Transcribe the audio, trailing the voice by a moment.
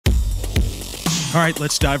All right,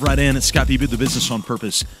 let's dive right in. It's Scott Beebe, the Business on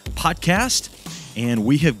Purpose podcast, and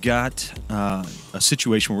we have got a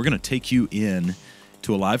situation where we're going to take you in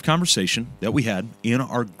to a live conversation that we had in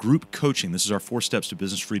our group coaching. This is our 4 Steps to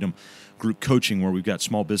Business Freedom group coaching, where we've got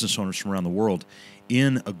small business owners from around the world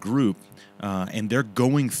in a group, and they're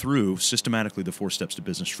going through systematically the 4 Steps to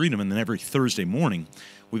Business Freedom. And then every Thursday morning,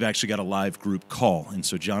 we've actually got a live group call. And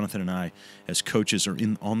so Jonathan and I, as coaches, are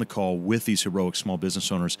on the call with these heroic small business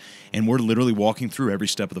owners, and we're literally walking through every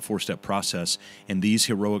step of the 4-step process, and these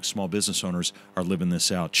heroic small business owners are living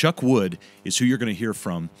this out. Chuck Wood is who you're going to hear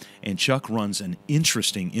from, and Chuck runs an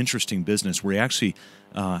interesting business where he actually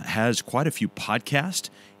has quite a few podcasts,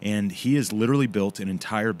 and he has literally built an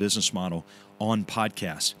entire business model on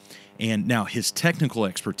podcasts. And now his technical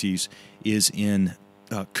expertise is in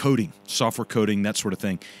coding, software coding, that sort of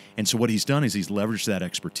thing. And so what he's done is he's leveraged that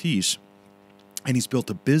expertise, and he's built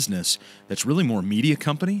a business that's really more a media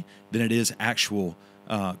company than it is actual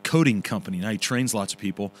coding company. Now, he trains lots of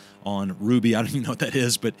people on Ruby. I don't even know what that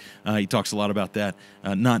is, but he talks a lot about that,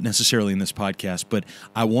 not necessarily in this podcast. But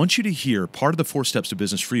I want you to hear, part of the 4 Steps to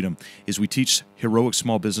Business Freedom is we teach heroic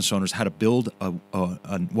small business owners how to build a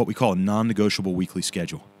what we call a non-negotiable weekly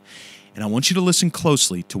schedule. And I want you to listen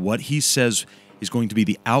closely to what he says is going to be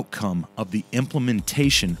the outcome of the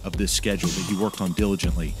implementation of this schedule that he worked on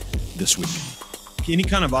diligently this week. Any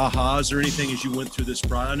kind of ahas or anything as you went through this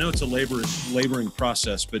process? I know it's a laboring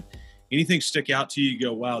process, but anything stick out to you? You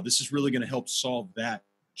go, wow, this is really going to help solve that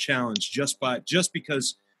challenge just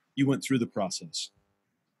because you went through the process.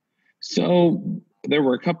 So there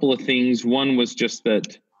were a couple of things. One was just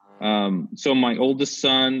that, so my oldest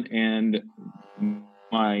son and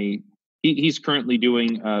he's currently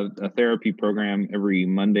doing a therapy program every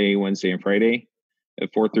Monday, Wednesday, and Friday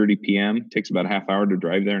at 4:30 p.m. It takes about a half hour to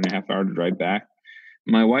drive there and a half hour to drive back.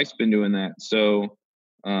 My wife's been doing that. So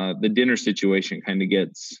the dinner situation kind of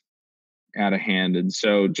gets out of hand. And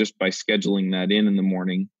so just by scheduling that in the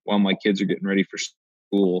morning while my kids are getting ready for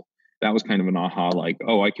school, that was kind of an aha, like,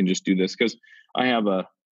 oh, I can just do this. Because I have a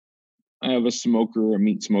smoker, a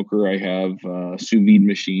meat smoker. I have a sous vide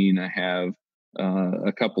machine. I have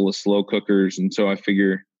a couple of slow cookers. And so I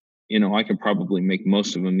figure, I can probably make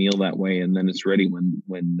most of a meal that way. And then it's ready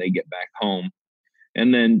when they get back home.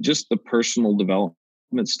 And then just the personal development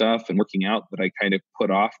stuff and working out that I kind of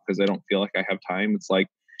put off because I don't feel like I have time. It's like,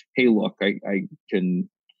 hey, look, I can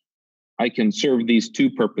serve these 2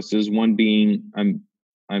 purposes. One being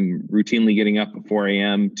I'm routinely getting up at 4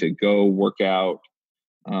 a.m. to go work out,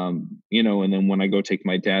 and then when I go take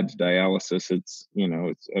my dad to dialysis,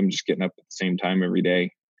 I'm just getting up at the same time every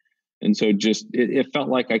day. And so just, it felt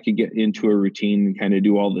like I could get into a routine and kind of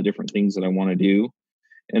do all the different things that I want to do.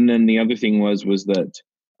 And then the other thing was that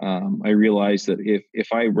I realized that if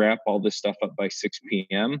I wrap all this stuff up by 6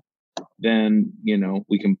 p.m., then,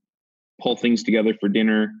 we can pull things together for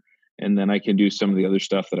dinner, and then I can do some of the other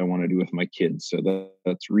stuff that I want to do with my kids. So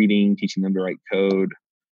that's reading, teaching them to write code,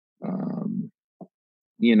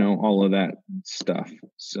 all of that stuff.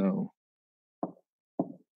 So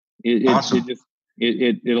Awesome.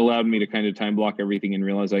 It allowed me to kind of time block everything and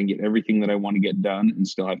realize I can get everything that I want to get done and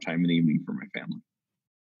still have time in the evening for my family.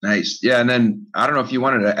 Nice. Yeah. And then I don't know if you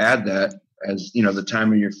wanted to add that as, the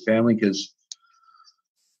time of your family, because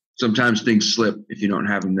sometimes things slip if you don't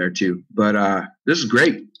have them there too. But this is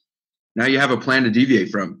great. Now you have a plan to deviate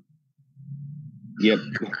from. Yep.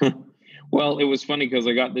 Well, it was funny because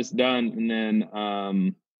I got this done, and then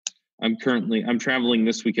I'm traveling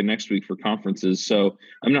this week and next week for conferences. So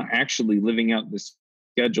I'm not actually living out this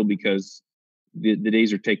schedule because the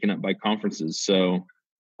days are taken up by conferences. So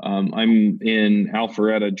I'm in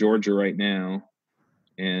Alpharetta, Georgia right now,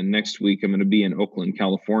 and next week I'm going to be in Oakland,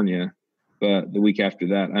 California. But the week after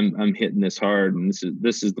that, I'm hitting this hard, and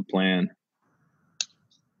this is the plan.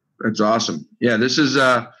 That's awesome. Yeah, this is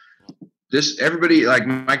everybody, like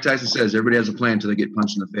Mike Tyson says, everybody has a plan until they get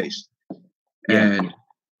punched in the face. Yeah. And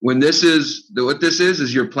when this is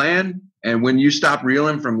your plan, and when you stop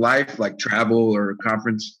reeling from life, like travel or a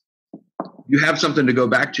conference, you have something to go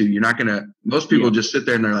back to. You're not gonna. Most people just sit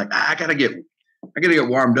there and they're like, I gotta get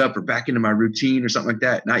warmed up or back into my routine or something like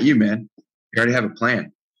that. Not you, man. You already have a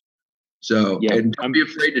plan. So and don't be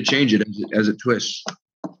afraid to change it as it twists.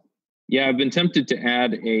 Yeah, I've been tempted to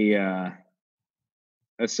add a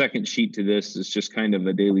second sheet to this. It's just kind of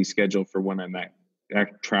a daily schedule for when I'm at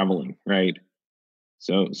traveling, right?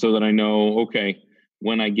 So that I know, okay,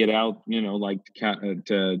 when I get out, like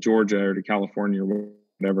to Georgia or to California or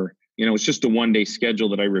whatever, it's just a 1-day schedule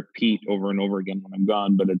that I repeat over and over again when I'm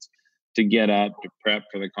gone. But it's to get up, to prep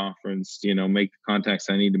for the conference, make the contacts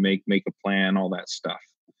I need to make a plan, all that stuff.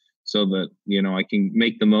 so that, I can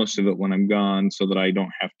make the most of it when I'm gone so that I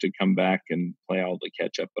don't have to come back and play all the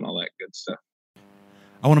catch up and all that good stuff.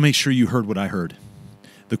 I want to make sure you heard what I heard.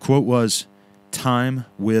 The quote was, time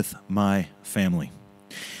with my family.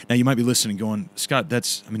 Now, you might be listening going, Scott,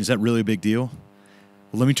 is that really a big deal?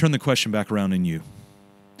 Well, let me turn the question back around in you.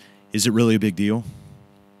 Is it really a big deal?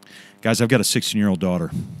 Guys, I've got a 16-year-old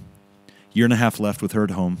daughter. Year and a half left with her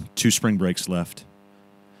at home, 2 spring breaks left,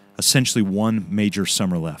 essentially 1 major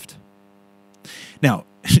summer left. Now,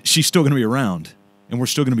 she's still going to be around, and we're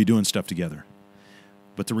still going to be doing stuff together.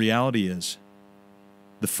 But the reality is,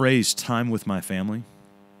 the phrase, time with my family,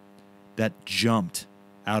 that jumped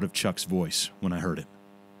out of Chuck's voice when I heard it.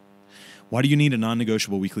 Why do you need a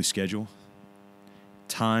non-negotiable weekly schedule?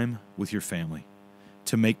 Time with your family,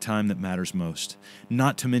 to make time that matters most,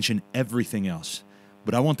 not to mention everything else.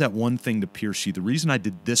 But I want that one thing to pierce you. The reason I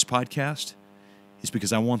did this podcast is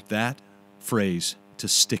because I want that phrase to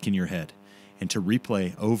stick in your head and to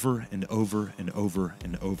replay over and over and over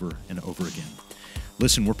and over and over again.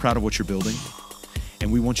 Listen, we're proud of what you're building,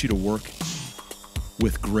 and we want you to work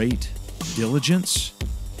with great diligence,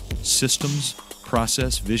 systems,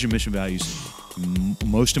 process, vision, mission, values,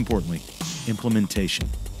 most importantly, implementation.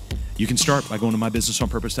 You can start by going to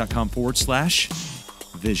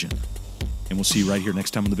mybusinessonpurpose.com/vision. And we'll see you right here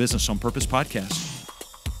next time on the Business on Purpose podcast.